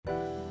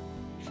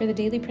For the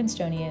Daily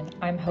Princetonian,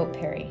 I'm Hope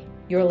Perry.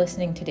 You're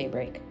listening to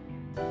Daybreak.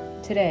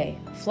 Today,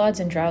 floods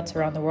and droughts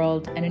around the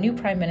world and a new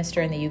Prime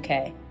Minister in the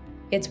UK.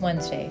 It's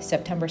Wednesday,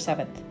 September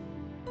 7th.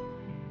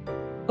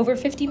 Over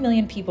 50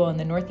 million people in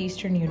the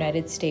northeastern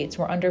United States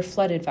were under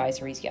flood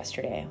advisories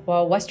yesterday,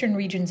 while western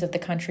regions of the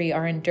country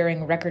are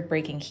enduring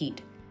record-breaking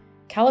heat.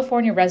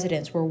 California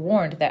residents were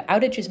warned that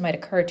outages might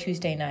occur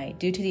Tuesday night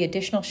due to the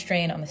additional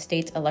strain on the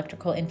state's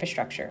electrical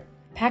infrastructure.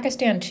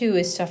 Pakistan, too,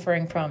 is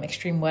suffering from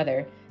extreme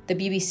weather. The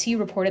BBC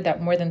reported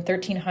that more than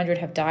 1,300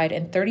 have died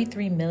and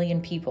 33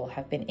 million people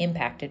have been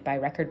impacted by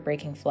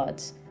record-breaking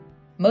floods.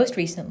 Most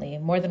recently,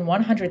 more than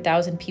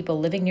 100,000 people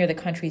living near the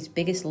country's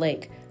biggest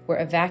lake were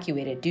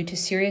evacuated due to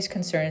serious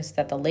concerns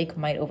that the lake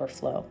might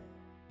overflow.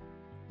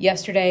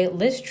 Yesterday,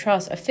 Liz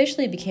Truss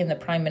officially became the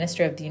Prime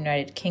Minister of the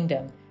United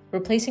Kingdom,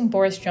 replacing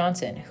Boris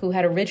Johnson, who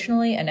had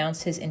originally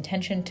announced his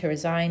intention to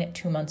resign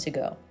 2 months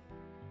ago.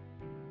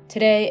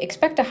 Today,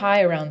 expect a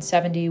high around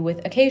 70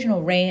 with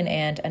occasional rain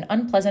and an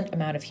unpleasant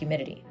amount of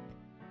humidity.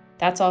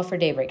 That's all for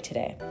Daybreak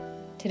today.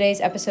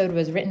 Today's episode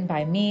was written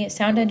by me,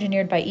 sound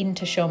engineered by Eden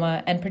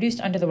Tashoma, and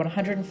produced under the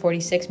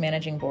 146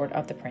 Managing Board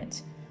of The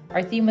Prince.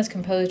 Our theme was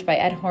composed by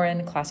Ed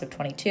Horan, Class of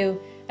 22,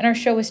 and our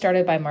show was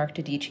started by Mark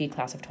Dedici,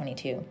 Class of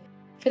 22.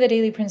 For the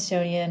Daily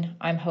Princetonian,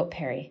 I'm Hope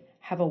Perry.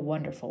 Have a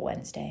wonderful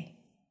Wednesday.